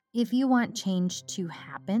If you want change to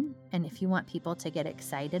happen and if you want people to get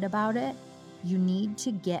excited about it, you need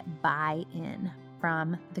to get buy-in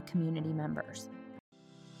from the community members.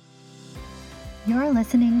 You're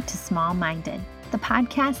listening to Small Minded, the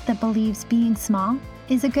podcast that believes being small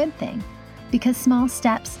is a good thing because small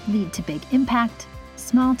steps lead to big impact,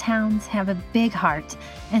 small towns have a big heart,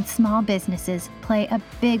 and small businesses play a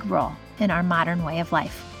big role in our modern way of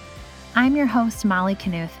life. I'm your host, Molly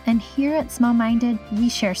Knuth, and here at Small Minded, we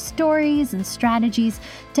share stories and strategies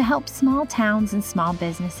to help small towns and small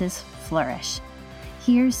businesses flourish.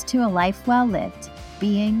 Here's to a life well lived,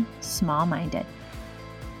 being small-minded.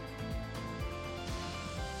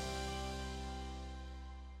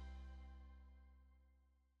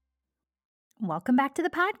 Welcome back to the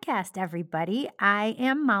podcast, everybody. I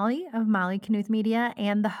am Molly of Molly Knuth Media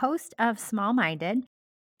and the host of Small Minded.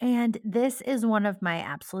 And this is one of my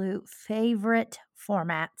absolute favorite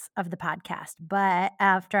formats of the podcast. But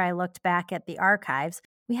after I looked back at the archives,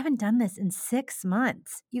 we haven't done this in 6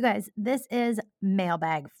 months. You guys, this is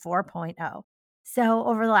Mailbag 4.0. So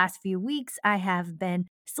over the last few weeks, I have been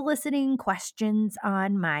soliciting questions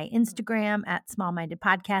on my Instagram at Small Minded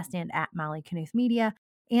Podcast and at Molly Knuth Media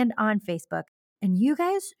and on Facebook. And you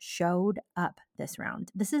guys showed up this round.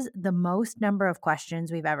 This is the most number of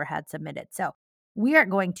questions we've ever had submitted. So we are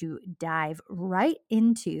going to dive right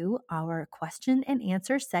into our question and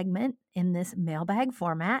answer segment in this mailbag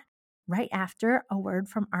format right after a word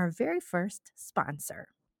from our very first sponsor.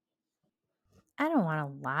 I don't want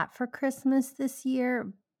a lot for Christmas this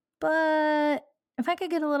year, but if I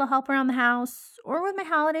could get a little help around the house or with my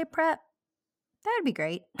holiday prep, that would be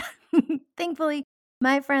great. Thankfully,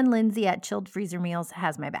 my friend Lindsay at Chilled Freezer Meals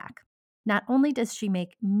has my back. Not only does she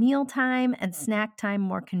make mealtime and snack time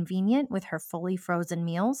more convenient with her fully frozen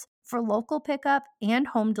meals for local pickup and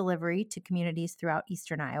home delivery to communities throughout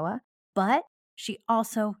Eastern Iowa, but she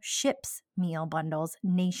also ships meal bundles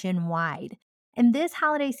nationwide. And this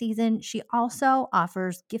holiday season, she also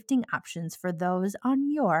offers gifting options for those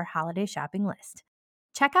on your holiday shopping list.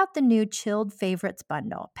 Check out the new Chilled Favorites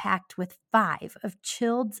bundle, packed with 5 of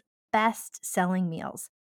Chilled's best-selling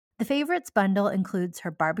meals. The Favorites bundle includes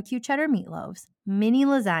her barbecue cheddar meatloaves, mini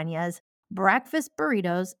lasagnas, breakfast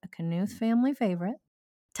burritos, a Knuth family favorite,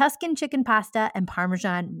 Tuscan chicken pasta, and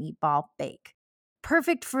Parmesan meatball bake.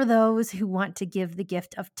 Perfect for those who want to give the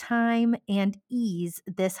gift of time and ease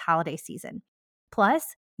this holiday season.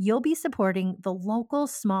 Plus, you'll be supporting the local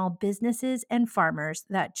small businesses and farmers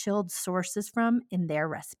that Chilled sources from in their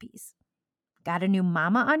recipes. Got a new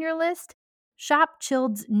mama on your list? Shop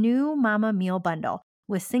Chilled's new Mama Meal Bundle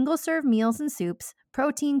with single-serve meals and soups,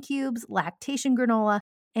 protein cubes, lactation granola,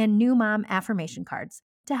 and new mom affirmation cards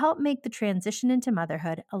to help make the transition into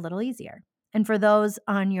motherhood a little easier. And for those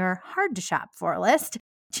on your hard-to-shop-for list,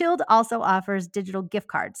 Chilled also offers digital gift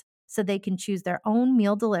cards so they can choose their own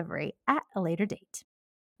meal delivery at a later date.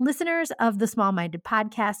 Listeners of the Small Minded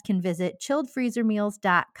podcast can visit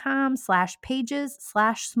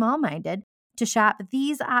chilledfreezermeals.com/pages/smallminded to shop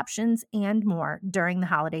these options and more during the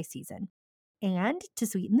holiday season. And to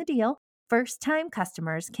sweeten the deal, first-time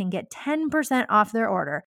customers can get 10% off their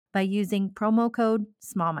order by using promo code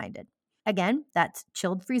SMALLMINDED. Again, that's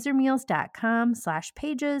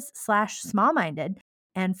chilledfreezermeals.com/pages/smallminded.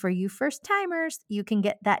 And for you first-timers, you can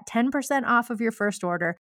get that 10% off of your first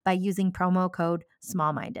order by using promo code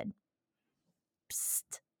SMALLMINDED.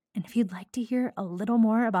 Psst. And if you'd like to hear a little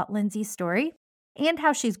more about Lindsay's story and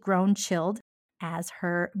how she's grown Chilled as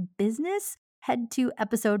her business, head to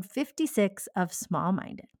episode 56 of Small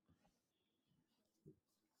Minded.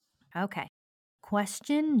 Okay.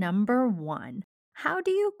 Question number 1. How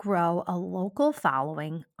do you grow a local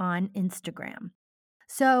following on Instagram?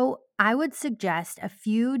 So I would suggest a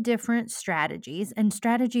few different strategies, and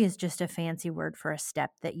strategy is just a fancy word for a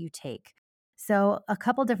step that you take. So a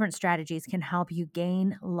couple different strategies can help you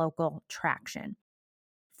gain local traction.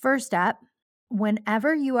 First up,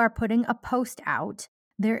 whenever you are putting a post out,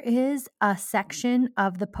 there is a section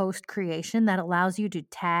of the post creation that allows you to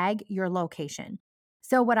tag your location.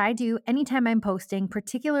 So what I do anytime I'm posting,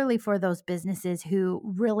 particularly for those businesses who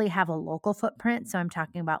really have a local footprint, so I'm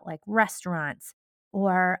talking about like restaurants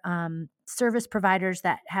or service providers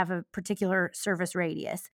that have a particular service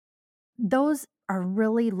radius, those are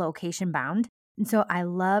really location bound. And so I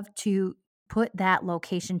love to put that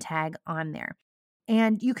location tag on there.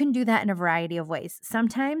 And you can do that in a variety of ways.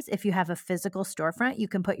 Sometimes if you have a physical storefront, you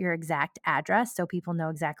can put your exact address so people know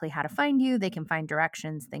exactly how to find you. They can find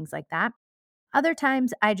directions, things like that. Other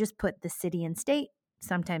times I just put the city and state,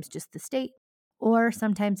 sometimes just the state, or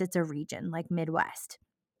sometimes it's a region like Midwest.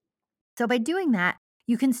 So by doing that,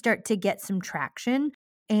 you can start to get some traction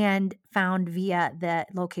and found via the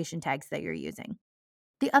location tags that you're using.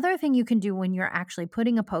 The other thing you can do when you're actually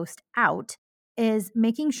putting a post out is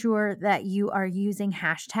making sure that you are using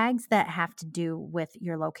hashtags that have to do with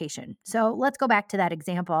your location. So let's go back to that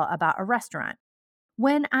example about a restaurant.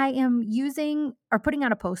 When I am using or putting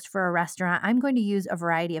out a post for a restaurant, I'm going to use a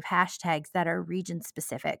variety of hashtags that are region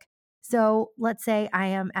specific. So let's say I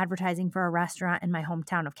am advertising for a restaurant in my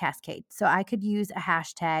hometown of Cascade. So I could use a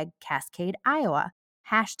hashtag Cascade, Iowa,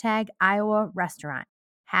 hashtag Iowa restaurant,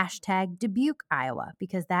 hashtag Dubuque, Iowa,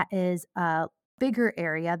 because that is a bigger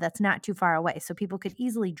area that's not too far away. So people could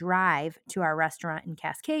easily drive to our restaurant in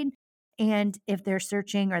Cascade. And if they're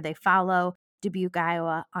searching or they follow Dubuque,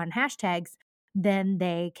 Iowa on hashtags, then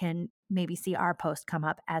they can maybe see our post come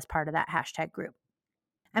up as part of that hashtag group.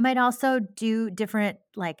 I might also do different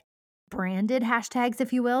like branded hashtags,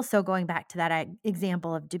 if you will. So going back to that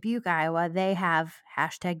example of Dubuque, Iowa, they have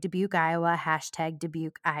hashtag Dubuque, Iowa, hashtag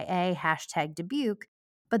Dubuque IA, hashtag Dubuque,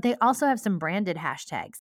 but they also have some branded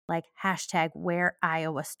hashtags like hashtag where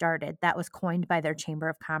Iowa started. That was coined by their Chamber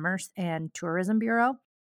of Commerce and Tourism Bureau.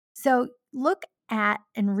 So look at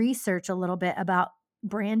and research a little bit about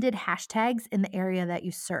branded hashtags in the area that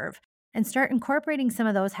you serve and start incorporating some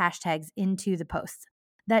of those hashtags into the posts.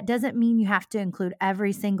 That doesn't mean you have to include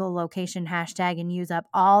every single location hashtag and use up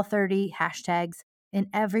all 30 hashtags in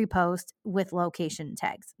every post with location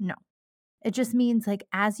tags. No. It just means like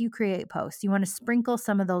as you create posts, you want to sprinkle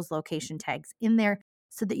some of those location tags in there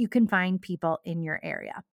so that you can find people in your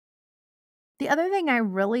area. The other thing I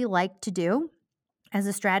really like to do as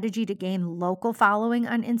a strategy to gain local following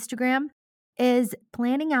on Instagram is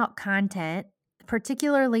planning out content,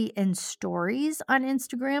 particularly in stories on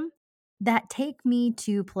Instagram, that take me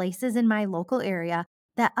to places in my local area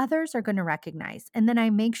that others are going to recognize. And then I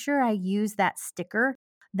make sure I use that sticker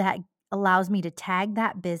that allows me to tag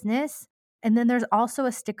that business. And then there's also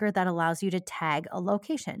a sticker that allows you to tag a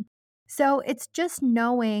location. So it's just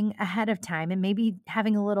knowing ahead of time and maybe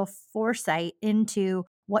having a little foresight into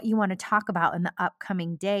what you want to talk about in the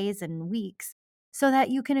upcoming days and weeks so that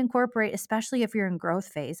you can incorporate, especially if you're in growth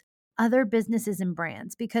phase, other businesses and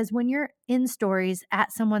brands. Because when you're in stories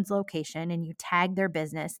at someone's location and you tag their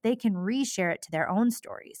business, they can reshare it to their own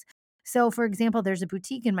stories. So, for example, there's a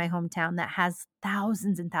boutique in my hometown that has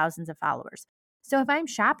thousands and thousands of followers. So, if I'm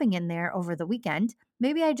shopping in there over the weekend,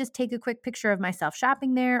 maybe I just take a quick picture of myself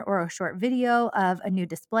shopping there or a short video of a new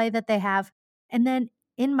display that they have. And then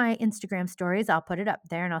in my Instagram stories, I'll put it up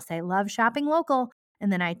there and I'll say, love shopping local.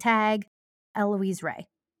 And then I tag Eloise Ray.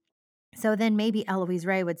 So then maybe Eloise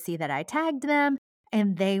Ray would see that I tagged them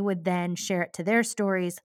and they would then share it to their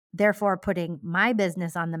stories, therefore putting my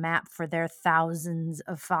business on the map for their thousands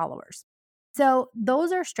of followers. So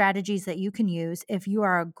those are strategies that you can use if you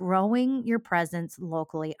are growing your presence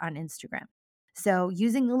locally on Instagram. So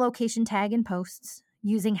using the location tag in posts,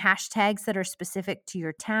 using hashtags that are specific to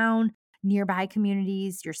your town, nearby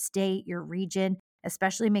communities, your state, your region,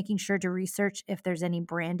 especially making sure to research if there's any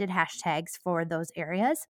branded hashtags for those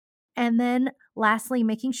areas. And then lastly,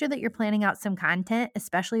 making sure that you're planning out some content,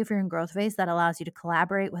 especially if you're in growth phase, that allows you to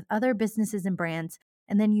collaborate with other businesses and brands.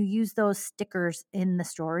 And then you use those stickers in the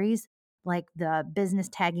stories, like the business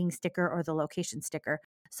tagging sticker or the location sticker,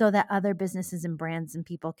 so that other businesses and brands and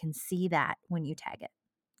people can see that when you tag it.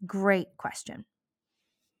 Great question.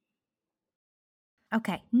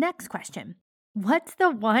 Okay, next question. What's the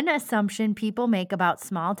one assumption people make about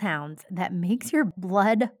small towns that makes your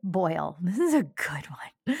blood boil? This is a good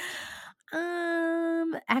one.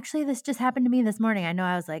 Actually, this just happened to me this morning. I know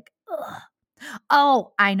I was like, ugh.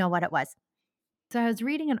 Oh, I know what it was. So I was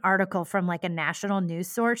reading an article from like a national news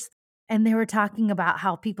source, and they were talking about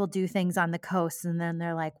how people do things on the coast. And then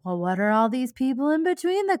they're like, well, what are all these people in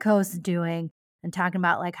between the coasts doing? And talking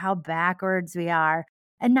about like how backwards we are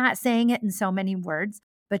and not saying it in so many words,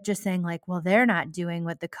 but just saying like, well, they're not doing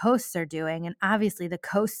what the coasts are doing. And obviously the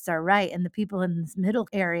coasts are right. And the people in this middle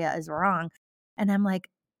area is wrong. And I'm like,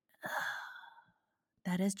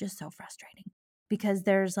 that is just so frustrating because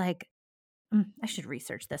there's like, I should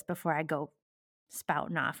research this before I go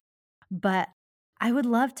spouting off. But I would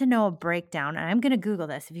love to know a breakdown. And I'm going to Google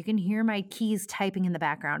this. If you can hear my keys typing in the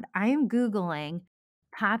background, I am Googling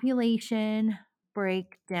population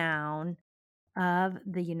breakdown of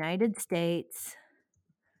the United States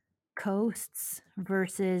coasts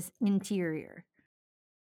versus interior.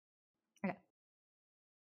 Okay.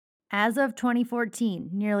 As of 2014,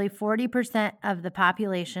 nearly 40% of the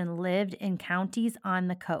population lived in counties on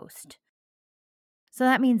the coast. So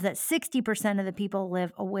that means that 60% of the people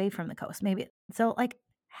live away from the coast, maybe. So like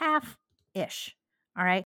half-ish, all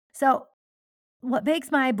right? So what makes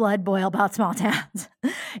my blood boil about small towns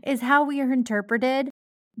is how we are interpreted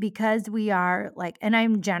because we are like, and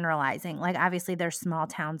I'm generalizing, like obviously there's small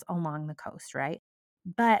towns along the coast, right?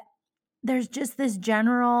 But there's just this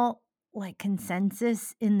general like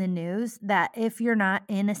consensus in the news that if you're not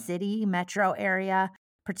in a city metro area,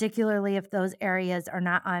 particularly if those areas are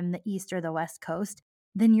not on the east or the west coast,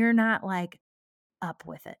 then you're not like up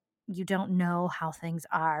with it. You don't know how things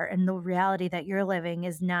are. And the reality that you're living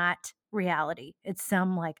is not reality. It's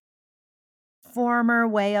some like former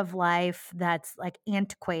way of life that's like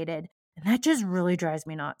antiquated. And that just really drives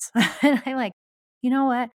me nuts. And I like, you know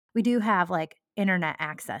what? We do have like internet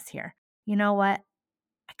access here. You know what?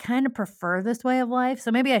 I kind of prefer this way of life.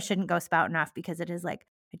 So maybe I shouldn't go spouting off because it is like,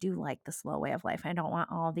 I do like the slow way of life. I don't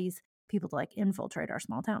want all these people to like infiltrate our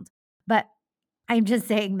small towns. But I'm just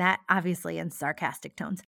saying that obviously in sarcastic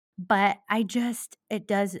tones. But it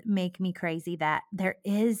does make me crazy that there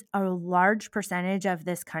is a large percentage of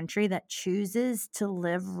this country that chooses to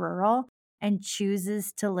live rural and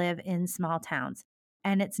chooses to live in small towns.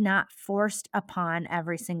 And it's not forced upon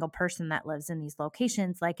every single person that lives in these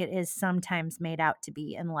locations like it is sometimes made out to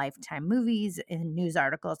be in Lifetime movies, in news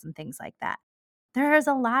articles, and things like that. There's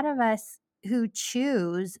a lot of us who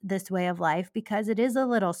choose this way of life because it is a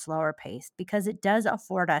little slower paced, because it does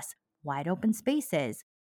afford us wide open spaces,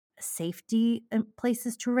 safety and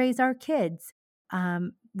places to raise our kids.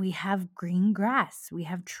 We have green grass, we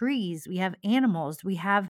have trees, we have animals, we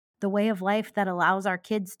have the way of life that allows our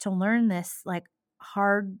kids to learn this like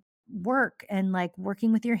hard work and like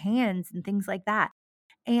working with your hands and things like that.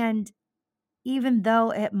 And even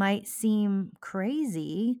though it might seem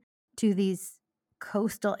crazy to these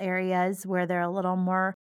coastal areas where they're a little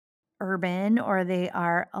more urban or they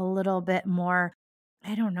are a little bit more,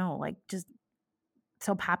 I don't know, like just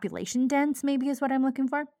so population dense, maybe is what I'm looking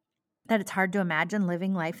for, that it's hard to imagine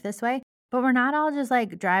living life this way. But we're not all just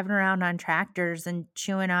like driving around on tractors and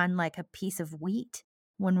chewing on like a piece of wheat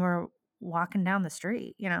when we're walking down the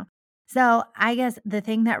street, you know? So I guess the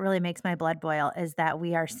thing that really makes my blood boil is that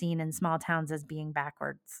we are seen in small towns as being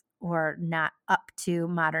backwards or not up to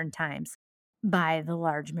modern times by the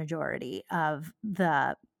large majority of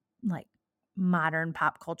the like modern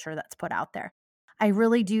pop culture that's put out there. I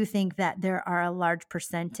really do think that there are a large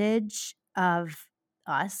percentage of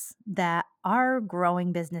us that are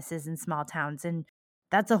growing businesses in small towns. And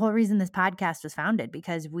that's the whole reason this podcast was founded,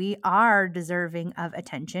 because we are deserving of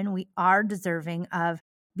attention. We are deserving of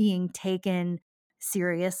being taken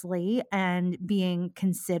seriously and being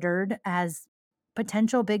considered as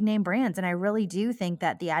potential big name brands. And I really do think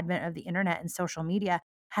that the advent of the internet and social media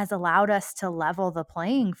has allowed us to level the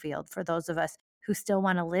playing field for those of us who still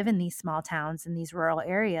want to live in these small towns and these rural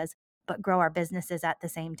areas, but grow our businesses at the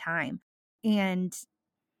same time. And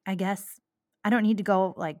I guess I don't need to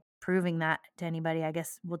go like proving that to anybody. I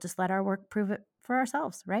guess we'll just let our work prove it for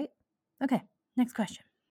ourselves, right? Okay, next question.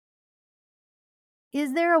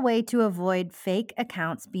 Is there a way to avoid fake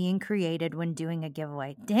accounts being created when doing a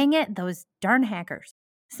giveaway? Dang it, those darn hackers.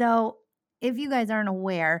 So, if you guys aren't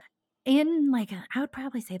aware, in like, I would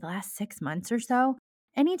probably say the last 6 months or so,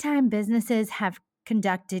 anytime businesses have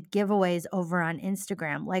conducted giveaways over on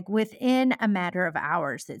Instagram, like within a matter of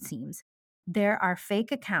hours, it seems, there are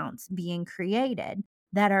fake accounts being created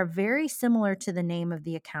that are very similar to the name of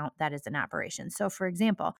the account that is in operation. So, for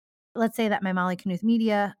example, let's say that my Molly Knuth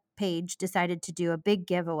Media page decided to do a big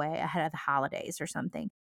giveaway ahead of the holidays or something.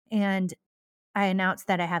 And I announced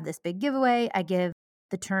that I have this big giveaway. I give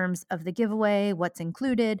the terms of the giveaway, what's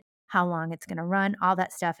included, how long it's going to run, all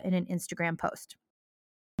that stuff in an Instagram post.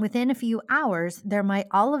 Within a few hours, there might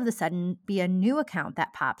all of a sudden be a new account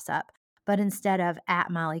that pops up. But instead of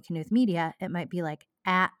at Molly Knuth Media, it might be like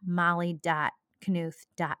at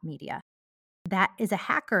molly.knuth.media. That is a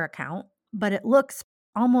hacker account, but it looks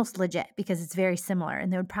almost legit because it's very similar.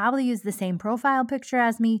 And they would probably use the same profile picture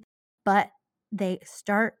as me, but they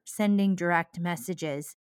start sending direct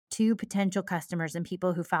messages to potential customers and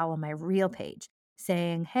people who follow my real page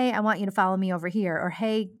saying, hey, I want you to follow me over here. Or,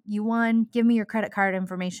 hey, you won, give me your credit card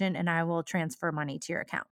information and I will transfer money to your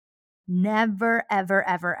account. Never, ever,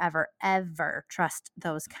 ever, ever, ever trust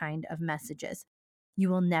those kind of messages. You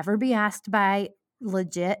will never be asked by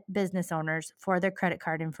legit business owners for their credit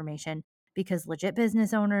card information because legit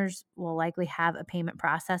business owners will likely have a payment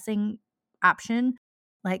processing option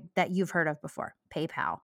like that you've heard of before,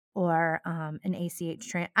 PayPal or an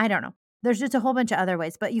ACH I don't know. There's just a whole bunch of other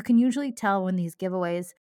ways, but you can usually tell when these giveaways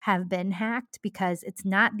have been hacked because it's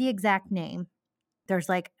not the exact name. There's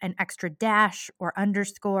like an extra dash or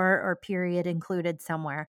underscore or period included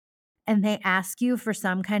somewhere. And they ask you for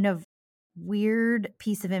some kind of weird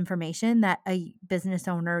piece of information that a business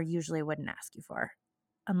owner usually wouldn't ask you for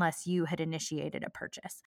unless you had initiated a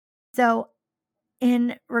purchase. So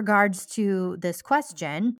in regards to this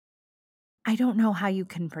question, I don't know how you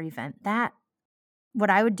can prevent that. What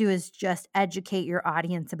I would do is just educate your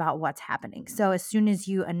audience about what's happening. So as soon as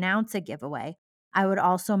you announce a giveaway, I would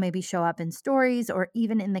also maybe show up in stories or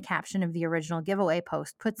even in the caption of the original giveaway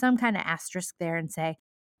post, put some kind of asterisk there and say,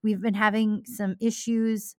 we've been having some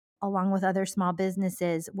issues along with other small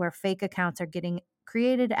businesses where fake accounts are getting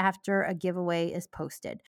created after a giveaway is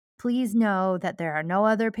posted. Please know that there are no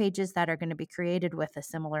other pages that are going to be created with a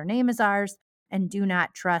similar name as ours, and do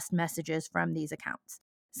not trust messages from these accounts.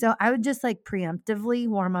 So I would just like preemptively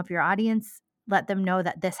warm up your audience, let them know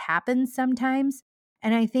that this happens sometimes.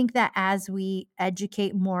 And I think that as we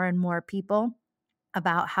educate more and more people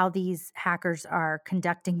about how these hackers are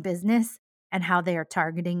conducting business and how they are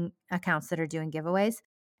targeting accounts that are doing giveaways,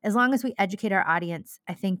 as long as we educate our audience,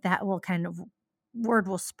 I think that will kind of word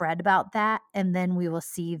will spread about that. And then we will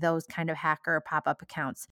see those kind of hacker pop up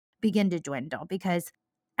accounts begin to dwindle because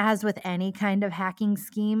as with any kind of hacking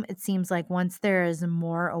scheme, it seems like once there is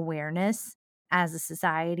more awareness as a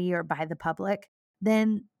society or by the public,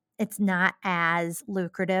 then it's not as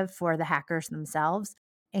lucrative for the hackers themselves.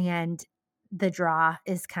 And the draw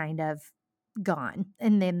is kind of gone.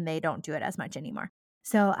 And then they don't do it as much anymore.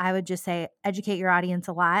 So I would just say educate your audience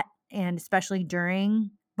a lot. And especially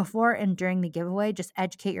before and during the giveaway, just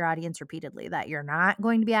educate your audience repeatedly that you're not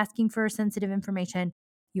going to be asking for sensitive information.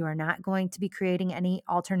 You are not going to be creating any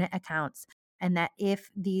alternate accounts. And that if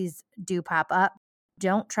these do pop up,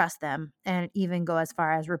 don't trust them and even go as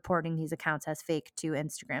far as reporting these accounts as fake to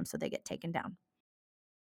Instagram so they get taken down.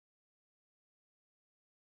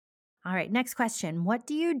 All right, next question. What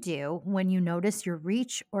do you do when you notice your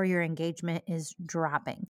reach or your engagement is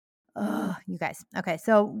dropping? Oh, you guys. Okay,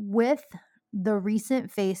 so with the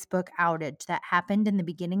recent Facebook outage that happened in the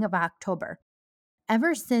beginning of October,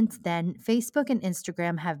 ever since then, Facebook and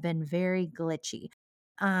Instagram have been very glitchy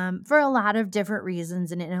for a lot of different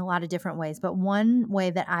reasons and in a lot of different ways. But one way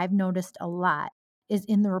that I've noticed a lot is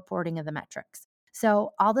in the reporting of the metrics.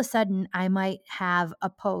 So all of a sudden, I might have a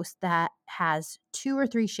post that has 2 or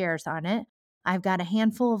 3 shares on it. I've got a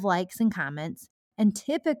handful of likes and comments. And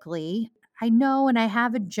typically, I know and I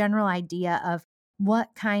have a general idea of what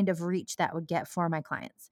kind of reach that would get for my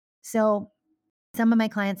clients. So some of my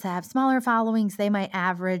clients that have smaller followings, they might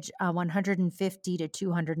average 150 to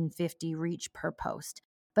 250 reach per post.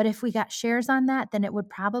 But if we got shares on that, then it would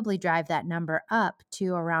probably drive that number up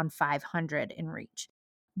to around 500 in reach.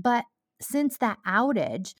 But since that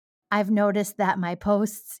outage, I've noticed that my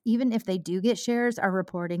posts, even if they do get shares, are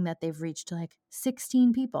reporting that they've reached like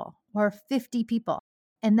 16 people or 50 people.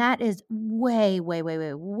 And that is way, way, way,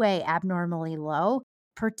 way, way abnormally low,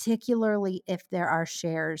 particularly if there are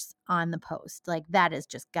shares on the post. Like that is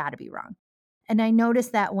just got to be wrong. And I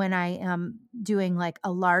noticed that when I am doing like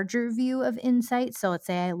a larger view of insights. So let's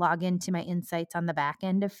say I log into my insights on the back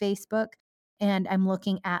end of Facebook and I'm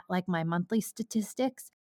looking at like my monthly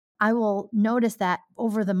statistics, I will notice that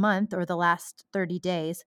over the month or the last 30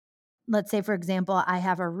 days, let's say, for example, I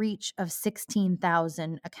have a reach of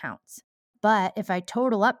 16,000 accounts. But if I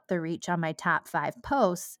total up the reach on my top 5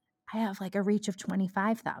 posts, I have like a reach of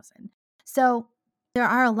 25,000. So there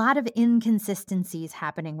are a lot of inconsistencies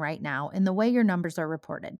happening right now in the way your numbers are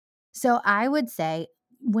reported. So I would say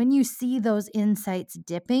when you see those insights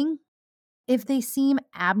dipping, if they seem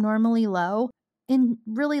abnormally low, and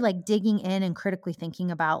really like digging in and critically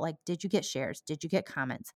thinking about like, did you get shares? Did you get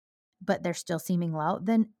comments? But they're still seeming low,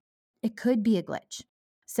 then it could be a glitch.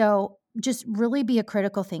 So just really be a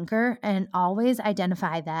critical thinker and always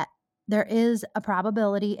identify that there is a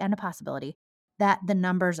probability and a possibility that the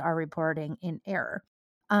numbers are reporting in error.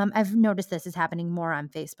 I've noticed this is happening more on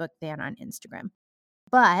Facebook than on Instagram.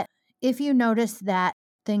 But if you notice that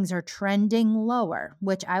things are trending lower,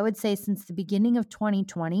 which I would say since the beginning of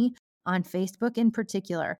 2020 on Facebook in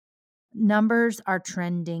particular, numbers are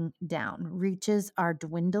trending down, reaches are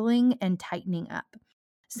dwindling and tightening up.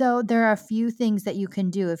 So there are a few things that you can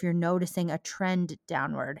do if you're noticing a trend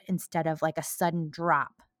downward instead of like a sudden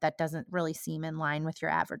drop that doesn't really seem in line with your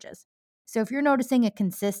averages. So if you're noticing a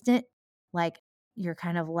consistent, like you're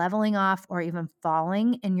kind of leveling off or even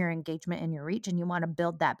falling in your engagement and your reach and you want to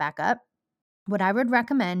build that back up, what I would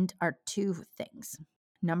recommend are 2 things.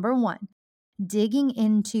 Number 1, digging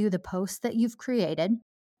into the posts that you've created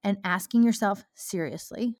and asking yourself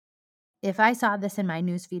seriously, if I saw this in my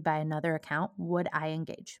newsfeed by another account, would I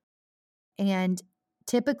engage? And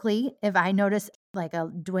typically, if I notice like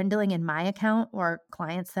a dwindling in my account or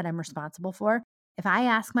clients that I'm responsible for, if I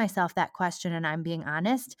ask myself that question and I'm being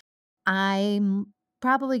honest, I'm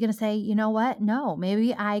probably going to say, you know what? No,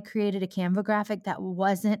 maybe I created a Canva graphic that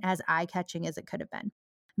wasn't as eye-catching as it could have been.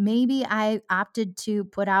 Maybe I opted to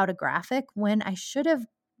put out a graphic when I should have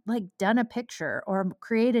done a picture or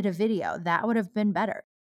created a video. That would have been better.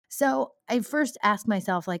 So I first asked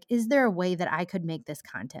myself, is there a way that I could make this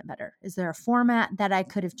content better? Is there a format that I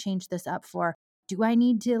could have changed this up for? Do I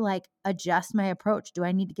need to adjust my approach? Do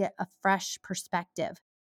I need to get a fresh perspective?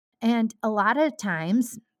 And a lot of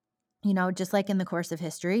times, just like in the course of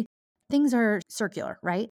history, things are circular,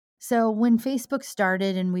 right? So when Facebook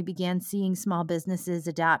started and we began seeing small businesses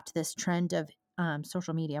adopt this trend of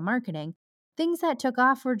social media marketing, things that took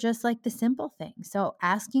off were just like the simple things. So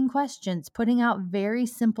asking questions, putting out very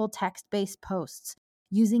simple text-based posts,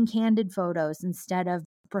 using candid photos instead of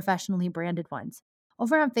professionally branded ones.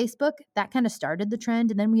 Over on Facebook, that kind of started the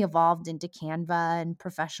trend, and then we evolved into Canva and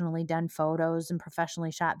professionally done photos and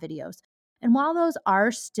professionally shot videos. And while those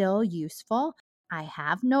are still useful, I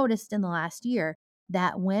have noticed in the last year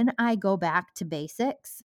that when I go back to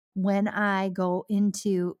basics, when I go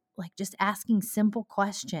into just asking simple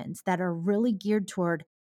questions that are really geared toward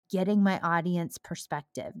getting my audience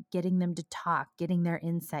perspective, getting them to talk, getting their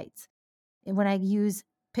insights, and when I use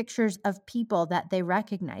pictures of people that they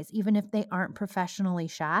recognize, even if they aren't professionally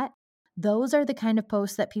shot, those are the kind of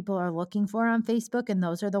posts that people are looking for on Facebook, and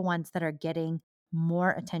those are the ones that are getting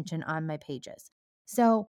more attention on my pages.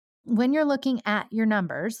 So when you're looking at your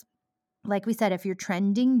numbers, like we said, if you're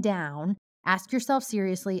trending down, ask yourself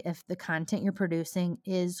seriously if the content you're producing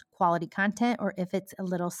is quality content or if it's a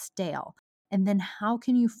little stale. And then how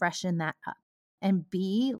can you freshen that up? And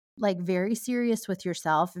be very serious with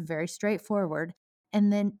yourself and very straightforward.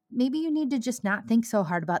 And then maybe you need to just not think so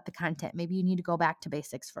hard about the content. Maybe you need to go back to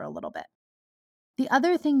basics for a little bit. The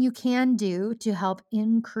other thing you can do to help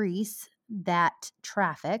increase that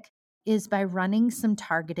traffic is by running some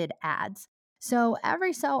targeted ads. So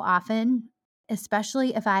every so often,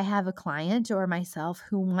 especially if I have a client or myself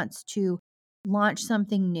who wants to launch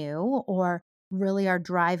something new or really are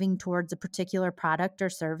driving towards a particular product or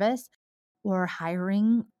service or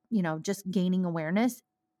hiring, just gaining awareness,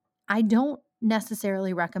 I don't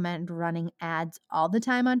necessarily recommend running ads all the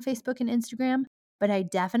time on Facebook and Instagram, but I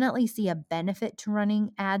definitely see a benefit to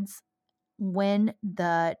running ads when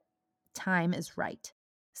the time is right.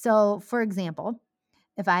 So, for example,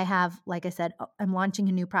 if I have, like I said, I'm launching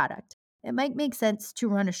a new product, it might make sense to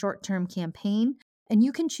run a short-term campaign, and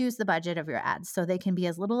you can choose the budget of your ads. So they can be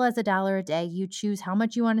as little as $1 a day. You choose how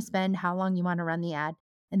much you want to spend, how long you want to run the ad,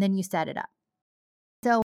 and then you set it up.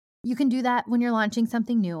 So you can do that when you're launching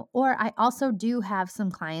something new. Or I also do have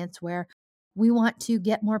some clients where we want to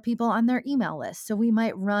get more people on their email list. So we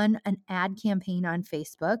might run an ad campaign on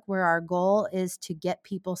Facebook where our goal is to get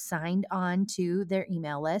people signed on to their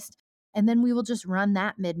email list. And then we will just run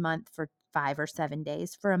that mid-month for 5 or 7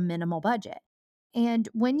 days for a minimal budget. And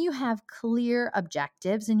when you have clear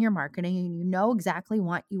objectives in your marketing and you know exactly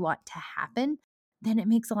what you want to happen, then it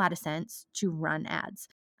makes a lot of sense to run ads.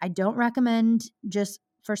 I don't recommend just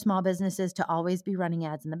for small businesses to always be running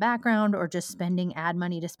ads in the background or just spending ad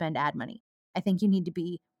money to spend ad money. I think you need to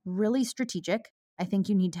be really strategic. I think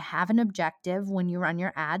you need to have an objective when you run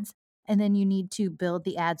your ads, and then you need to build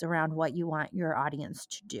the ads around what you want your audience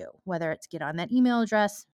to do, whether it's get on that email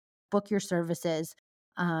address, book your services,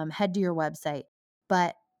 head to your website,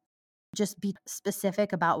 but just be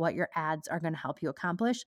specific about what your ads are going to help you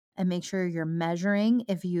accomplish and make sure you're measuring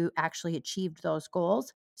if you actually achieved those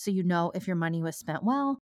goals so you know if your money was spent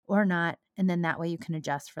well or not, and then that way you can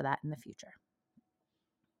adjust for that in the future.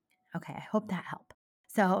 Okay, I hope that helped.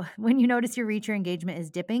 So when you notice your reach or engagement is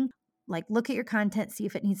dipping, look at your content, see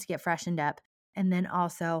if it needs to get freshened up, and then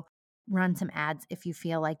also run some ads if you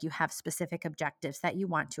feel like you have specific objectives that you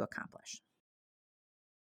want to accomplish.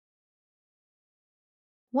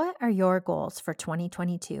 What are your goals for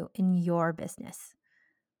 2022 in your business?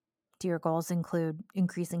 Do your goals include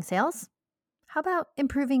increasing sales? How about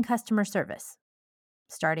improving customer service?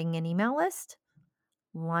 Starting an email list?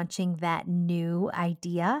 Launching that new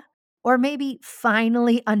idea? Or maybe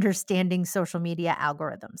finally understanding social media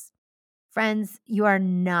algorithms? Friends, you are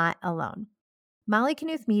not alone. Molly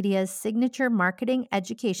Knuth Media's signature marketing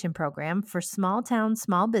education program for small town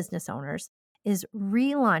small business owners is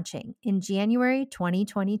relaunching in January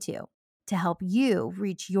 2022 to help you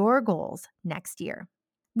reach your goals next year.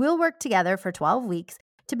 We'll work together for 12 weeks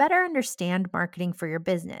to better understand marketing for your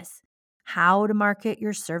business, how to market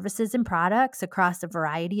your services and products across a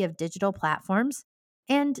variety of digital platforms,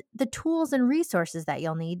 and the tools and resources that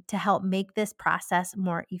you'll need to help make this process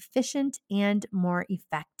more efficient and more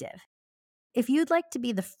effective. If you'd like to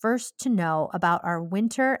be the first to know about our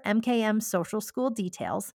winter MKM Social School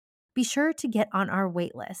details, be sure to get on our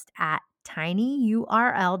waitlist at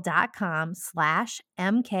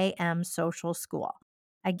tinyurl.com/MKM Social School.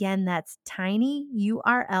 Again, that's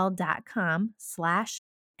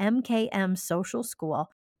tinyurl.com/MKM Social School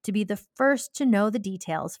to be the first to know the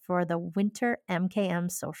details for the Winter MKM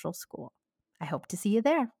Social School. I hope to see you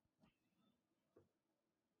there.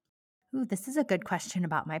 Ooh, this is a good question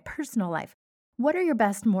about my personal life. What are your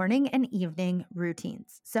best morning and evening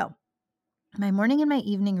routines? So, my morning and my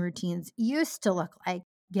evening routines used to look like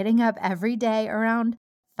getting up every day around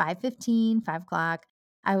 5:15, 5 o'clock.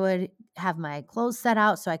 I would have my clothes set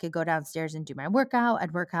out so I could go downstairs and do my workout.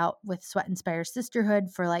 I'd work out with Sweat Inspire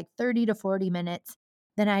Sisterhood for like 30 to 40 minutes.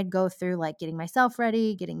 Then I'd go through like getting myself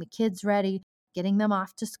ready, getting the kids ready, getting them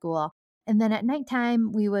off to school. And then at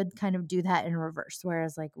nighttime, we would kind of do that in reverse,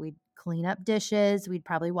 whereas like we'd clean up dishes, we'd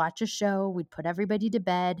probably watch a show, we'd put everybody to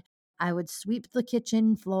bed. I would sweep the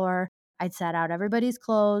kitchen floor. I'd set out everybody's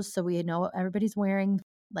clothes so we know what everybody's wearing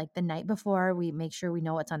like the night before. We make sure we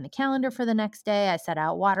know what's on the calendar for the next day. I set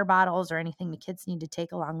out water bottles or anything the kids need to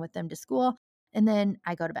take along with them to school. And then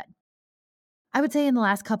I go to bed. I would say in the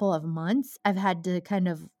last couple of months, I've had to kind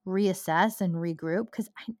of reassess and regroup because,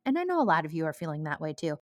 and I know a lot of you are feeling that way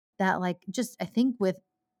too. That, like, just I think with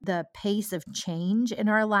the pace of change in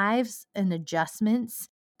our lives and adjustments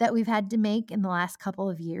that we've had to make in the last couple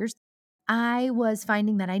of years, I was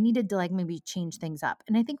finding that I needed to like maybe change things up.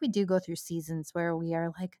 And I think we do go through seasons where we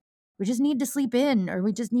are like, we just need to sleep in or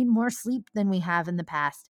we just need more sleep than we have in the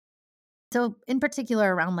past. So, in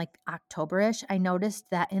particular, around like October-ish, I noticed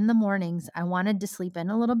that in the mornings, I wanted to sleep in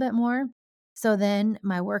a little bit more. So then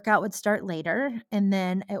my workout would start later, and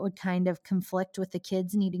then it would kind of conflict with the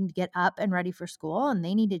kids needing to get up and ready for school. And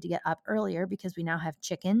they needed to get up earlier because we now have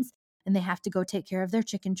chickens and they have to go take care of their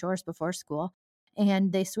chicken chores before school.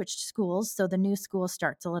 And they switched schools. So the new school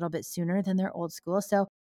starts a little bit sooner than their old school. So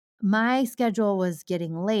my schedule was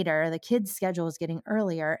getting later, the kids' schedule was getting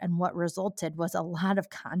earlier, and what resulted was a lot of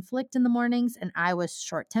conflict in the mornings, and I was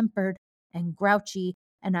short-tempered and grouchy,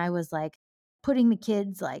 and I was, like, putting the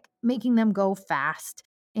kids like, making them go fast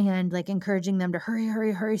and, like, encouraging them to hurry,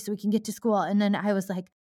 hurry, hurry so we can get to school, and then I was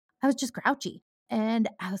like I was just grouchy, and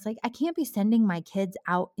I was like, "I can't be sending my kids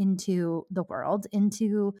out into the world,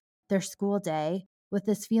 into their school day with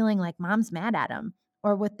this feeling like mom's mad at them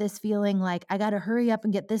or with this feeling like I got to hurry up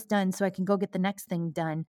and get this done so I can go get the next thing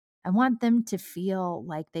done." I want them to feel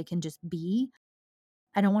like they can just be.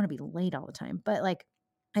 I don't want to be late all the time, but like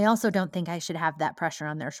I also don't think I should have that pressure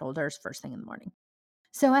on their shoulders first thing in the morning.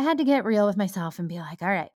 So I had to get real with myself and be like, all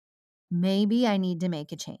right, maybe I need to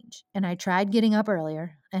make a change. And I tried getting up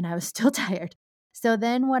earlier and I was still tired. So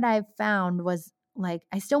then what I found was like,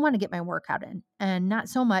 I still want to get my workout in and not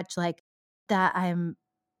so much like that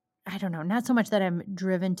I don't know, not so much that I'm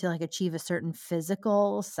driven to like achieve a certain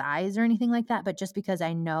physical size or anything like that, but just because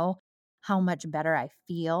I know how much better I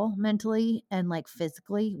feel mentally and like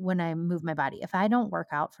physically when I move my body. If I don't work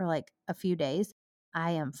out for like a few days,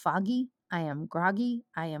 I am foggy, I am groggy,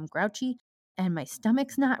 I am grouchy, and my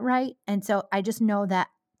stomach's not right. And so I just know that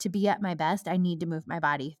to be at my best, I need to move my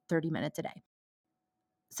body 30 minutes a day.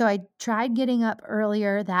 So I tried getting up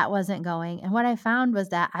earlier, that wasn't going, and what I found was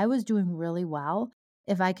that I was doing really well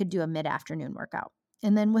if I could do a mid-afternoon workout.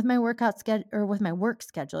 And then with my workout schedule or with my work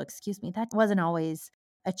schedule, excuse me, that wasn't always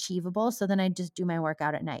achievable, so then I just do my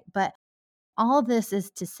workout at night. But all this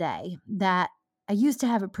is to say that I used to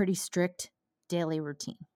have a pretty strict daily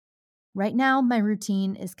routine. Right now, my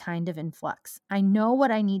routine is kind of in flux. I know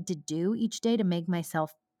what I need to do each day to make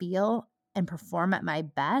myself feel and perform at my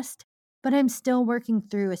best, but I'm still working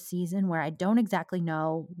through a season where I don't exactly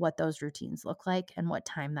know what those routines look like and what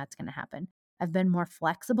time that's going to happen. I've been more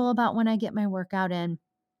flexible about when I get my workout in.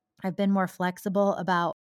 I've been more flexible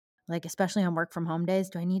about, like, especially on work from home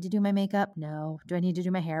days. Do I need to do my makeup? No. Do I need to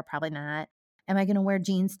do my hair? Probably not. Am I going to wear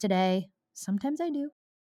jeans today? Sometimes I do.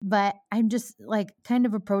 But I'm just like kind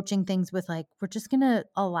of approaching things with like, we're just going to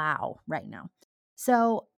allow right now.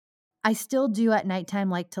 So I still do at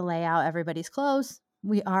nighttime like to lay out everybody's clothes.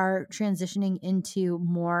 We are transitioning into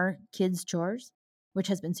more kids' chores, which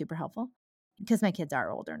has been super helpful because my kids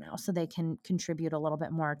are older now, so they can contribute a little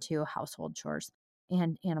bit more to household chores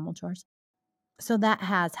and animal chores. So that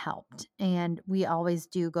has helped. And we always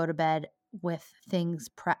do go to bed with things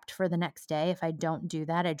prepped for the next day. If I don't do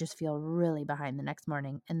that, I just feel really behind the next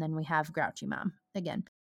morning. And then we have grouchy mom again.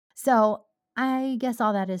 So I guess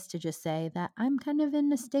all that is to just say that I'm kind of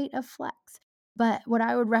in a state of flex. But what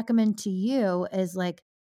I would recommend to you is like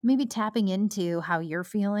maybe tapping into how you're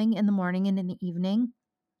feeling in the morning and in the evening.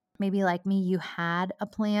 Maybe like me, you had a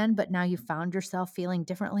plan, but now you found yourself feeling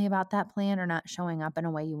differently about that plan or not showing up in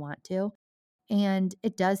a way you want to. And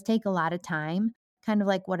it does take a lot of time, kind of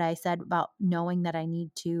like what I said about knowing that I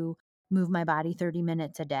need to move my body 30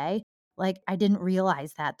 minutes a day. Like, I didn't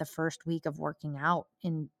realize that the first week of working out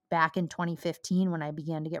back in 2015 when I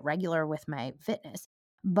began to get regular with my fitness.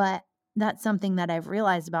 But that's something that I've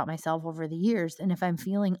realized about myself over the years. And if I'm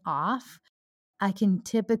feeling off, I can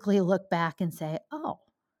typically look back and say, oh,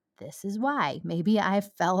 this is why. Maybe I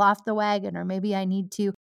fell off the wagon, or maybe I need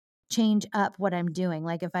to change up what I'm doing.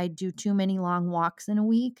 Like if I do too many long walks in a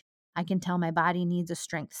week, I can tell my body needs a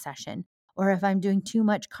strength session. Or if I'm doing too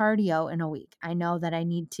much cardio in a week, I know that I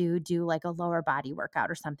need to do like a lower body workout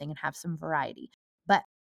or something and have some variety. But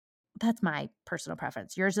that's my personal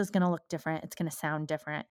preference. Yours is going to look different. It's going to sound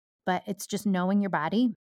different, but it's just knowing your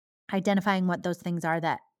body, identifying what those things are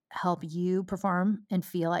that help you perform and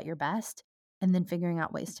feel at your best, and then figuring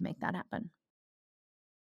out ways to make that happen.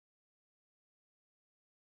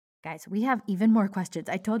 Guys, we have even more questions.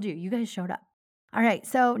 I told you, you guys showed up. All right,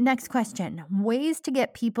 so next question. Ways to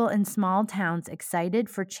get people in small towns excited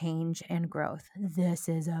for change and growth. This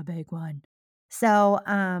is a big one. So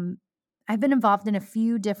I've been involved in a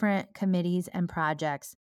few different committees and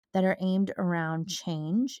projects that are aimed around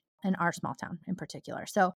change in our small town in particular.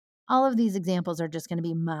 So all of these examples are just going to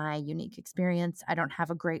be my unique experience. I don't have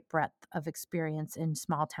a great breadth of experience in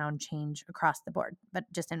small town change across the board, but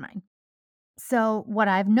just in mine. So what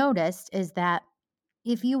I've noticed is that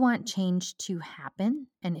if you want change to happen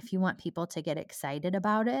and if you want people to get excited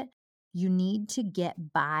about it, you need to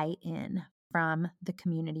get buy-in from the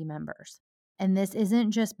community members. And this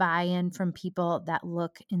isn't just buy-in from people that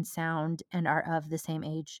look and sound and are of the same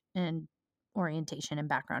age and orientation and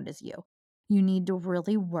background as you. You need to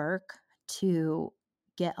really work to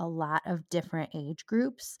get a lot of different age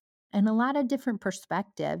groups and a lot of different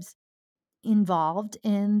perspectives involved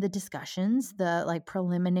in the discussions, the like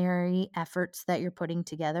preliminary efforts that you're putting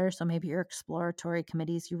together. So maybe your exploratory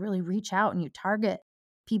committees, you really reach out and you target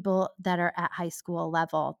people that are at high school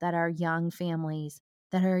level, that are young families,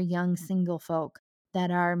 that are young single folk, that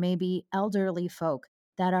are maybe elderly folk,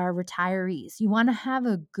 that are retirees. You want to have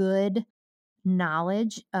a good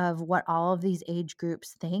knowledge of what all of these age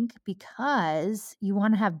groups think, because you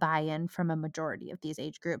want to have buy-in from a majority of these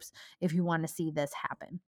age groups if you want to see this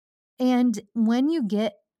happen. And when you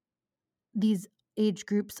get these age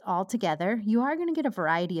groups all together, you are going to get a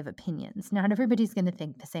variety of opinions. Not everybody's going to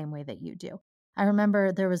think the same way that you do. I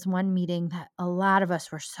remember there was one meeting that a lot of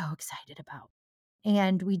us were so excited about.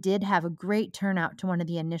 And we did have a great turnout to one of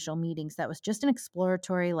the initial meetings that was just an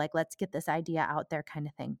exploratory, like, let's get this idea out there kind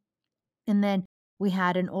of thing. And then we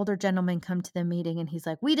had an older gentleman come to the meeting and he's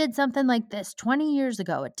like, we did something like this 20 years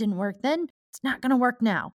ago. It didn't work then. It's not going to work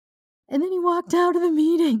now. And then he walked out of the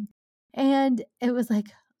meeting. And it was like,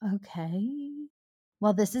 okay,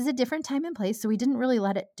 well, this is a different time and place. So we didn't really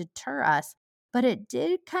let it deter us, but it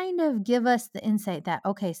did kind of give us the insight that,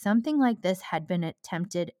 okay, something like this had been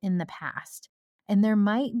attempted in the past. And there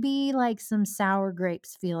might be like some sour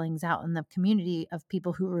grapes feelings out in the community of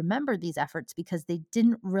people who remember these efforts because they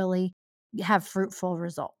didn't really have fruitful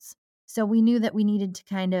results. So we knew that we needed to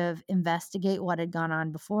kind of investigate what had gone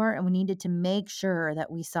on before, and we needed to make sure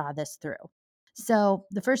that we saw this through. So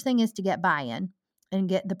the first thing is to get buy-in and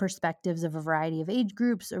get the perspectives of a variety of age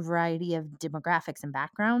groups, a variety of demographics and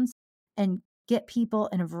backgrounds, and get people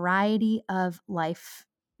in a variety of life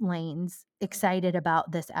lanes excited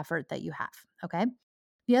about this effort that you have. Okay.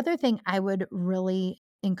 The other thing I would really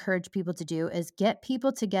encourage people to do is get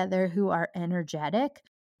people together who are energetic,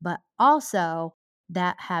 but also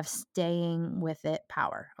that have staying with it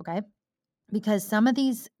power. Okay. Because some of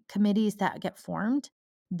these committees that get formed,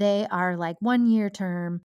 they are like 1-year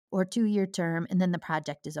term or 2-year term, and then the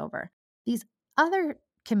project is over. These other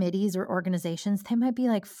committees or organizations, they might be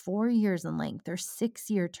like 4 years in length or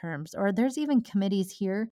 6-year terms, or there's even committees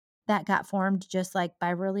here that got formed just like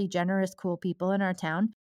by really generous, cool people in our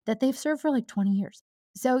town that they've served for like 20 years.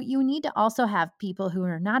 So you need to also have people who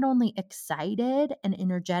are not only excited and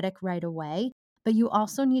energetic right away, but you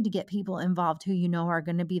also need to get people involved who you know are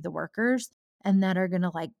going to be the workers and that are going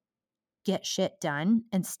to like get shit done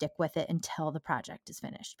and stick with it until the project is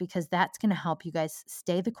finished, because that's going to help you guys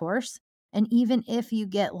stay the course. And even if you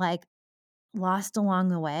get like lost along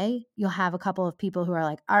the way, you'll have a couple of people who are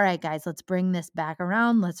like, all right, guys, let's bring this back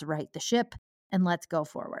around. Let's right the ship and let's go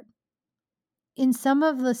forward. In some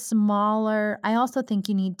of the smaller, I also think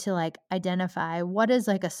you need to like identify what is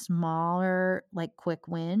like a smaller, like quick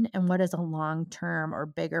win and what is a long-term or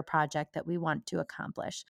bigger project that we want to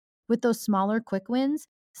accomplish. With those smaller quick wins,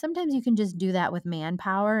 sometimes you can just do that with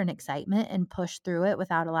manpower and excitement and push through it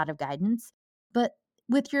without a lot of guidance. But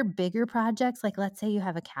with your bigger projects, like let's say you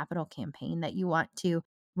have a capital campaign that you want to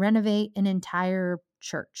renovate an entire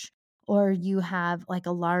church, or you have like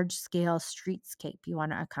a large scale streetscape you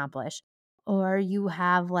want to accomplish, or you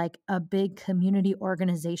have like a big community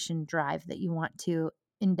organization drive that you want to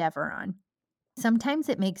endeavor on. Sometimes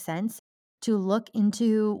it makes sense to look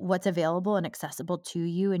into what's available and accessible to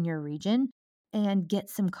you in your region and get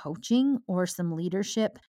some coaching or some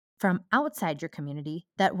leadership from outside your community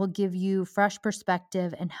that will give you fresh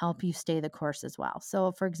perspective and help you stay the course as well.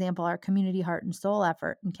 So, for example, our Community Heart and Soul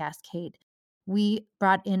effort in Cascade, we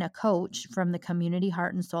brought in a coach from the Community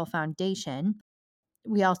Heart and Soul Foundation.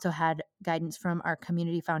 We also had guidance from our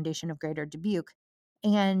Community Foundation of Greater Dubuque.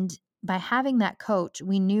 And by having that coach,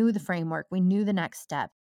 we knew the framework, we knew the next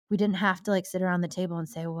step. We didn't have to like sit around the table and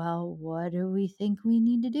say, well, what do we think we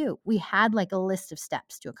need to do? We had like a list of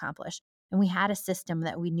steps to accomplish, and we had a system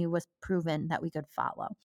that we knew was proven that we could follow.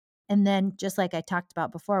 And then, just like I talked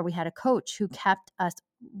about before, we had a coach who kept us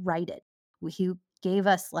righted. He gave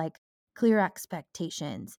us like clear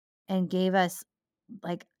expectations and gave us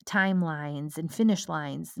like timelines and finish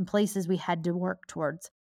lines and places we had to work towards.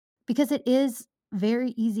 Because it is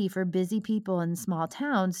very easy for busy people in small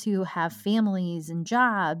towns who have families and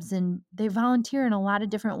jobs and they volunteer in a lot of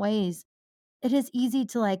different ways. It is easy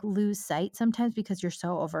to like lose sight sometimes because you're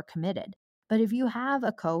so overcommitted. But if you have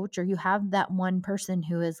a coach or you have that one person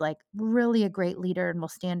who is like really a great leader and will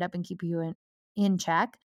stand up and keep you in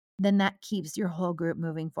check, then that keeps your whole group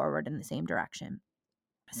moving forward in the same direction.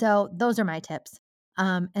 So those are my tips.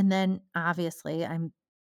 And then obviously I'm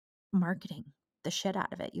marketing the shit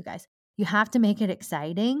out of it, you guys. You have to make it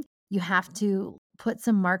exciting. You have to put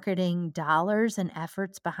some marketing dollars and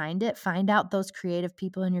efforts behind it. Find out those creative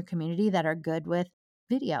people in your community that are good with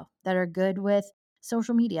video, that are good with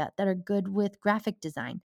social media, that are good with graphic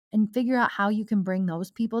design, and figure out how you can bring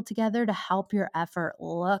those people together to help your effort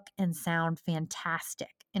look and sound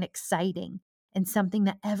fantastic and exciting and something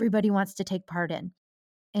that everybody wants to take part in.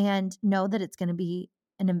 And know that it's going to be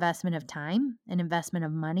an investment of time, an investment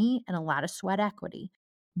of money, and a lot of sweat equity,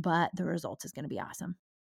 but the result is going to be awesome.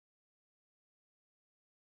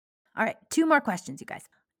 All right, 2 more questions, you guys.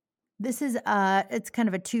 This is it's kind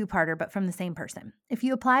of a two-parter, but from the same person. If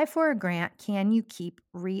you apply for a grant, can you keep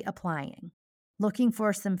reapplying? Looking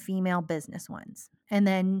for some female business ones. And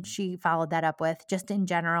then she followed that up with just in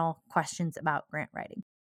general questions about grant writing.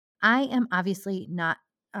 I am obviously not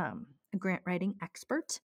a grant writing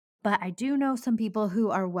expert, but I do know some people who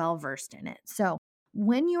are well versed in it. So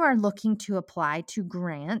when you are looking to apply to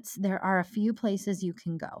grants, there are a few places you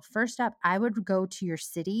can go. First up, I would go to your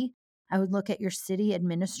city. I would look at your city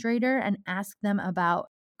administrator and ask them about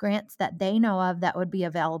grants that they know of that would be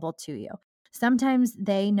available to you. Sometimes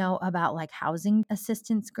they know about like housing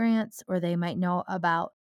assistance grants, or they might know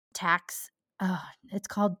about tax. It's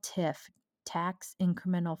called TIF, tax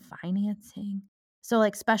incremental financing. So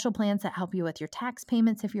like special plans that help you with your tax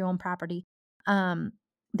payments if you own property.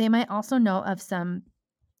 They might also know of some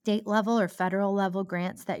state level or federal level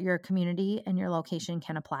grants that your community and your location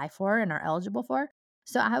can apply for and are eligible for.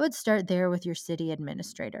 So I would start there with your city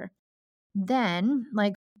administrator. Then,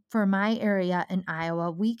 like for my area in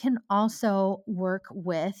Iowa, we can also work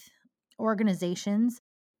with organizations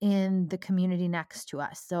in the community next to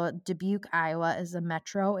us. So Dubuque, Iowa is a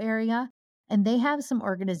metro area, and they have some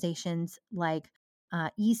organizations like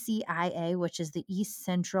ECIA, which is the East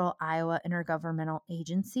Central Iowa Intergovernmental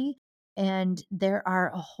Agency. And there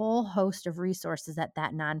are a whole host of resources at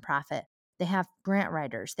that nonprofit. They have grant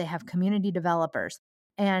writers, they have community developers,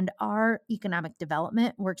 and our economic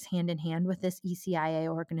development works hand in hand with this ECIA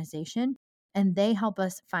organization. And they help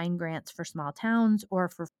us find grants for small towns or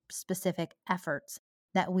for specific efforts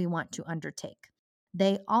that we want to undertake.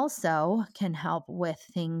 They also can help with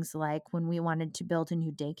things like when we wanted to build a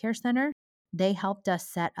new daycare center, they helped us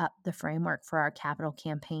set up the framework for our capital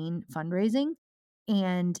campaign fundraising.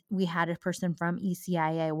 And we had a person from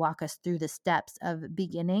ECIA walk us through the steps of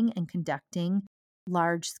beginning and conducting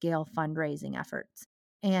large scale fundraising efforts.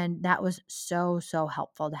 And that was so, so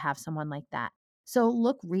helpful to have someone like that. So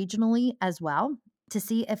look regionally as well to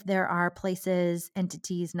see if there are places,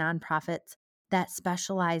 entities, nonprofits that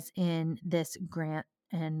specialize in this grant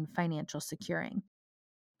and financial securing.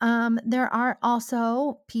 There are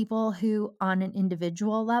also people who, on an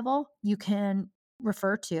individual level, you can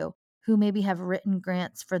refer to who maybe have written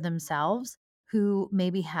grants for themselves, who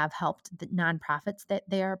maybe have helped the nonprofits that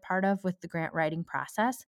they are part of with the grant writing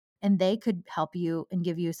process. And they could help you and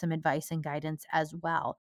give you some advice and guidance as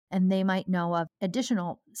well. And they might know of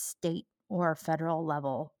additional state or federal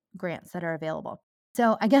level grants that are available.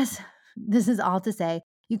 So I guess this is all to say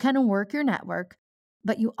you kind of work your network,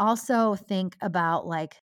 but you also think about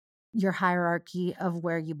like your hierarchy of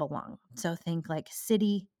where you belong. So think like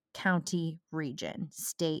city, county, region,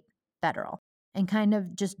 state, federal. and kind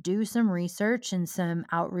of just do some research and some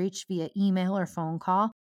outreach via email or phone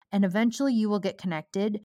call. And eventually you will get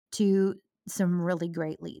connected to some really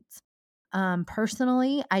great leads.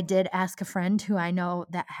 Personally, I did ask a friend who I know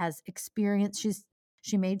that has experience.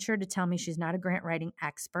 She made sure to tell me she's not a grant writing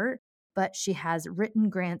expert, but she has written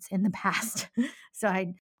grants in the past. So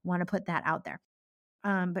I want to put that out there.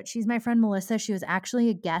 But she's my friend Melissa. She was actually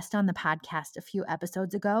a guest on the podcast a few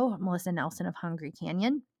episodes ago, Melissa Nelson of Hungry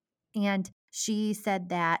Canyon. And she said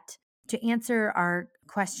that to answer our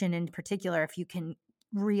question in particular, if you can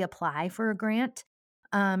reapply for a grant,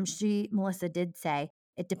 Melissa did say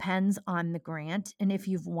it depends on the grant. And if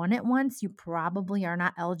you've won it once, you probably are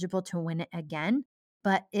not eligible to win it again.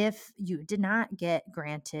 But if you did not get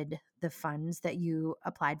granted the funds that you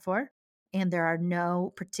applied for, and there are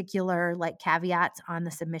no particular like caveats on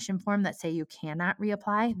the submission form that say you cannot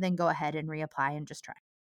reapply, then go ahead and reapply and just try.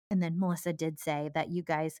 And then Melissa did say that you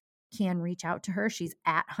guys can reach out to her. She's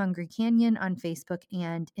at Hungry Canyon on Facebook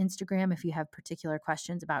and Instagram if you have particular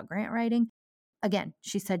questions about grant writing. Again,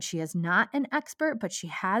 she said she is not an expert, but she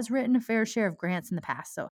has written a fair share of grants in the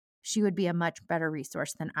past. So she would be a much better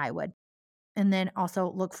resource than I would. And then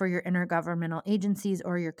also look for your intergovernmental agencies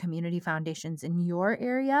or your community foundations in your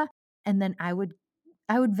area. And then I would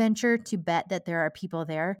venture to bet that there are people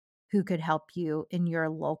there who could help you in your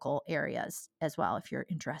local areas as well if you're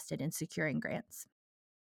interested in securing grants.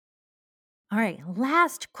 All right,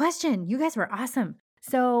 last question. You guys were awesome.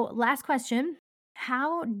 So, last question.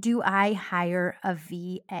 How do I hire a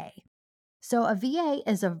VA? So, a VA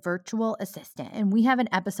is a virtual assistant, and we have an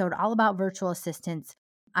episode all about virtual assistants.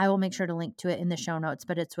 I will make sure to link to it in the show notes,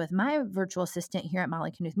 but it's with my virtual assistant here at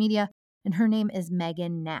Molly Knuth Media, and her name is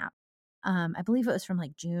Megan Knapp. I believe it was from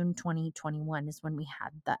like June 2021 is when we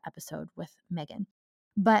had the episode with Megan.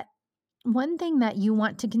 But one thing that you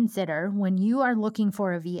want to consider when you are looking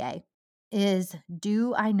for a VA is,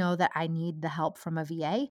 do I know that I need the help from a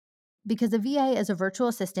VA? Because a VA is a virtual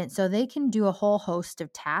assistant, so they can do a whole host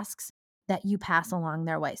of tasks that you pass along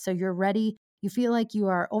their way. So you're ready, you feel like you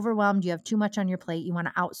are overwhelmed, you have too much on your plate, you want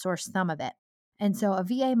to outsource some of it. And so a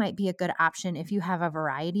VA might be a good option if you have a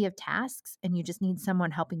variety of tasks and you just need someone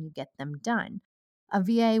helping you get them done. A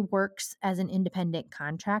VA works as an independent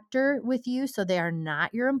contractor with you, so they are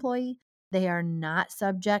not your employee. They are not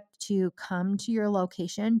subject to come to your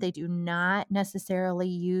location. They do not necessarily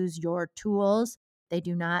use your tools. They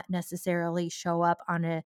do not necessarily show up on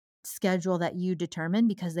a schedule that you determine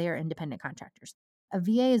because they are independent contractors. A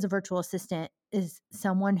VA is a virtual assistant, is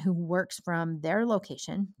someone who works from their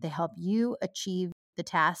location. They help you achieve the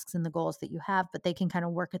tasks and the goals that you have, but they can kind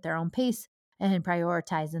of work at their own pace and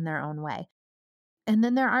prioritize in their own way. And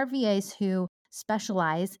then there are VAs who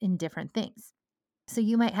specialize in different things. So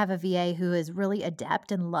you might have a VA who is really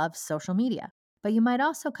adept and loves social media, but you might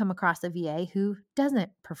also come across a VA who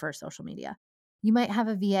doesn't prefer social media. You might have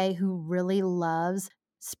a VA who really loves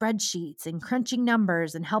spreadsheets and crunching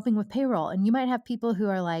numbers and helping with payroll. And you might have people who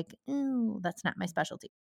are like, oh, that's not my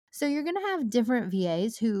specialty. So you're going to have different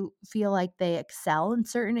VAs who feel like they excel in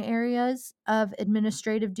certain areas of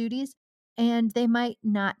administrative duties, and they might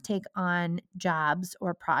not take on jobs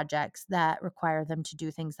or projects that require them to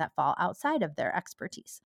do things that fall outside of their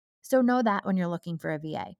expertise. So know that when you're looking for a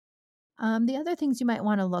VA. The other things you might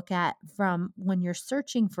want to look at from when you're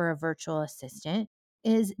searching for a virtual assistant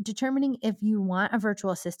is determining if you want a virtual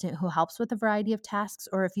assistant who helps with a variety of tasks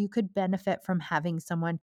or if you could benefit from having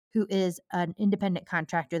someone who is an independent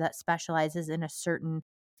contractor that specializes in a certain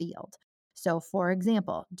field. So, for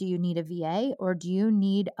example, do you need a VA or do you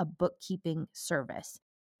need a bookkeeping service?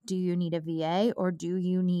 Do you need a VA or do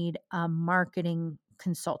you need a marketing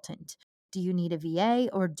consultant? Do you need a VA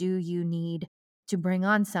or do you need to bring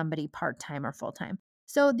on somebody part-time or full-time?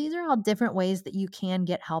 So these are all different ways that you can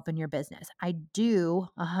get help in your business. I do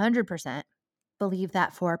 100% believe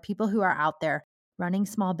that for people who are out there running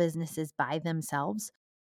small businesses by themselves,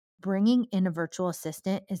 bringing in a virtual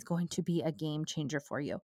assistant is going to be a game changer for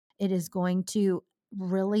you. It is going to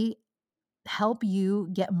really help you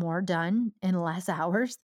get more done in less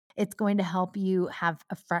hours. It's going to help you have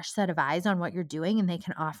a fresh set of eyes on what you're doing, and they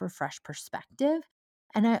can offer fresh perspective.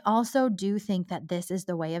 And I also do think that this is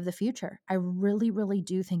the way of the future. I really, really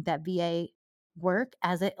do think that VA work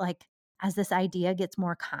as this idea gets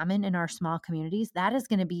more common in our small communities, that is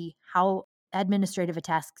going to be how administrative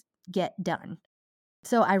tasks get done.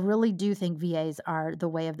 So I really do think VAs are the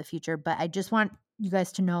way of the future, but I just want you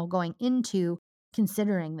guys to know going into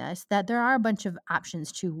considering this that there are a bunch of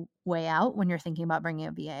options to weigh out when you're thinking about bringing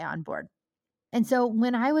a VA on board. And so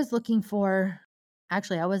when I was looking for,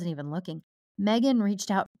 actually, I wasn't even looking. Megan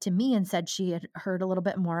reached out to me and said she had heard a little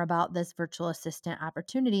bit more about this virtual assistant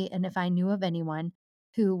opportunity and if I knew of anyone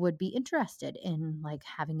who would be interested in like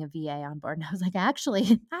having a VA on board. And I was like,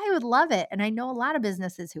 actually, I would love it. And I know a lot of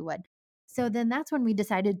businesses who would. So then that's when we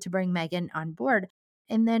decided to bring Megan on board.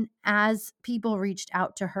 And then as people reached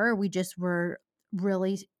out to her, we just were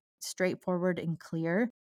really straightforward and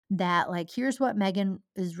clear that like, here's what Megan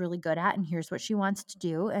is really good at and here's what she wants to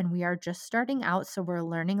do. And we are just starting out. So we're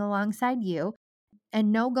learning alongside you.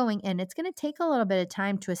 And know going in, it's going to take a little bit of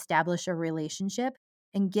time to establish a relationship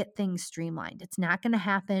and get things streamlined. It's not going to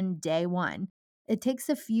happen day one. It takes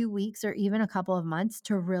a few weeks or even a couple of months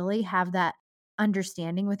to really have that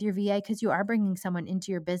understanding with your VA because you are bringing someone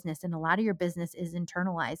into your business and a lot of your business is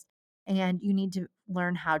internalized and you need to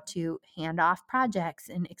learn how to hand off projects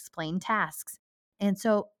and explain tasks. And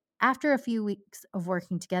so after a few weeks of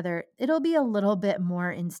working together, it'll be a little bit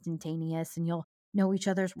more instantaneous and you'll know each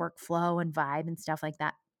other's workflow and vibe and stuff like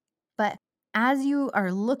that. But as you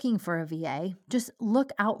are looking for a VA, just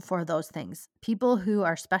look out for those things. People who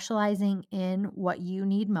are specializing in what you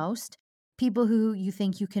need most, people who you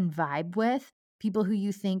think you can vibe with, people who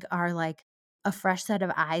you think are like a fresh set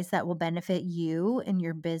of eyes that will benefit you and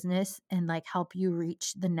your business and like help you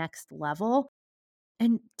reach the next level.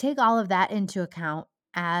 And take all of that into account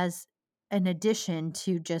as an addition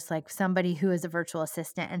to just like somebody who is a virtual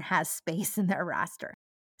assistant and has space in their roster.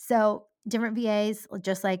 So different VAs,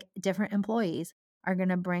 just like different employees, are going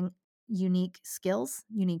to bring unique skills,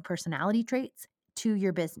 unique personality traits to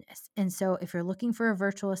your business. And so if you're looking for a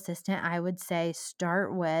virtual assistant, I would say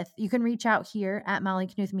start with, you can reach out here at Molly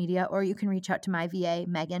Knuth Media, or you can reach out to my VA,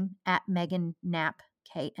 Megan, at Megan Knapp,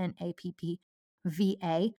 Knapp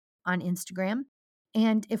VA on Instagram.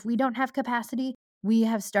 And if we don't have capacity, we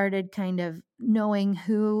have started kind of knowing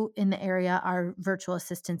who in the area are virtual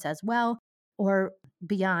assistants as well, or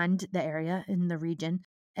beyond the area in the region.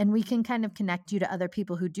 And we can kind of connect you to other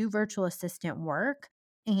people who do virtual assistant work.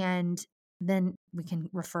 And then we can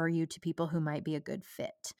refer you to people who might be a good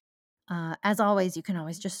fit. As always, you can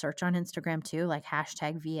always just search on Instagram too, like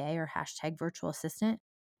hashtag VA or hashtag virtual assistant,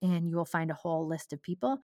 and you will find a whole list of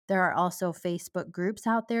people. There are also Facebook groups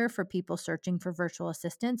out there for people searching for virtual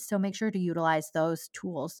assistants, so make sure to utilize those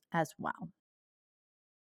tools as well.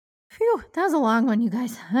 Phew, that was a long one, you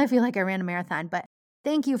guys. I feel like I ran a marathon, but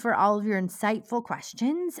thank you for all of your insightful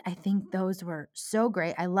questions. I think those were so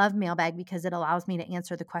great. I love Mailbag because it allows me to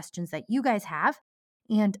answer the questions that you guys have.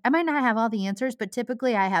 And I might not have all the answers, but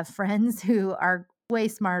typically I have friends who are way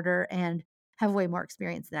smarter and have way more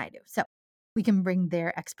experience than I do. So we can bring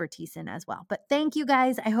their expertise in as well. But thank you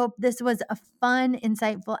guys. I hope this was a fun,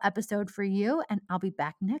 insightful episode for you. And I'll be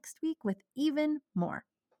back next week with even more.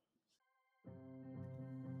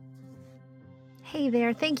 Hey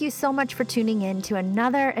there, thank you so much for tuning in to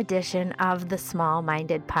another edition of the Small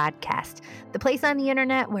Minded Podcast, the place on the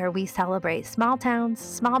internet where we celebrate small towns,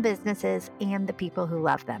 small businesses, and the people who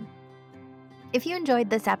love them. If you enjoyed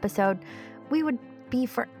this episode, we would be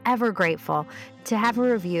forever grateful to have a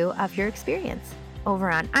review of your experience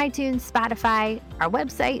over on iTunes, Spotify, our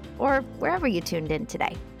website, or wherever you tuned in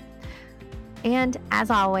today. And as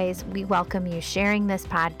always, we welcome you sharing this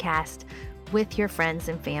podcast with your friends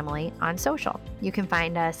and family on social. You can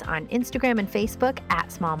find us on Instagram and Facebook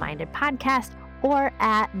at Small Minded Podcast or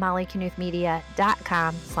at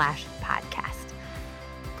mollyknuthmedia.com/podcast.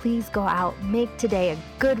 Please go out, make today a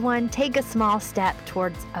good one, take a small step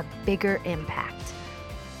towards a bigger impact.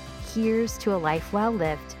 Here's to a life well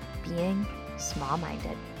lived, being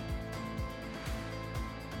small-minded.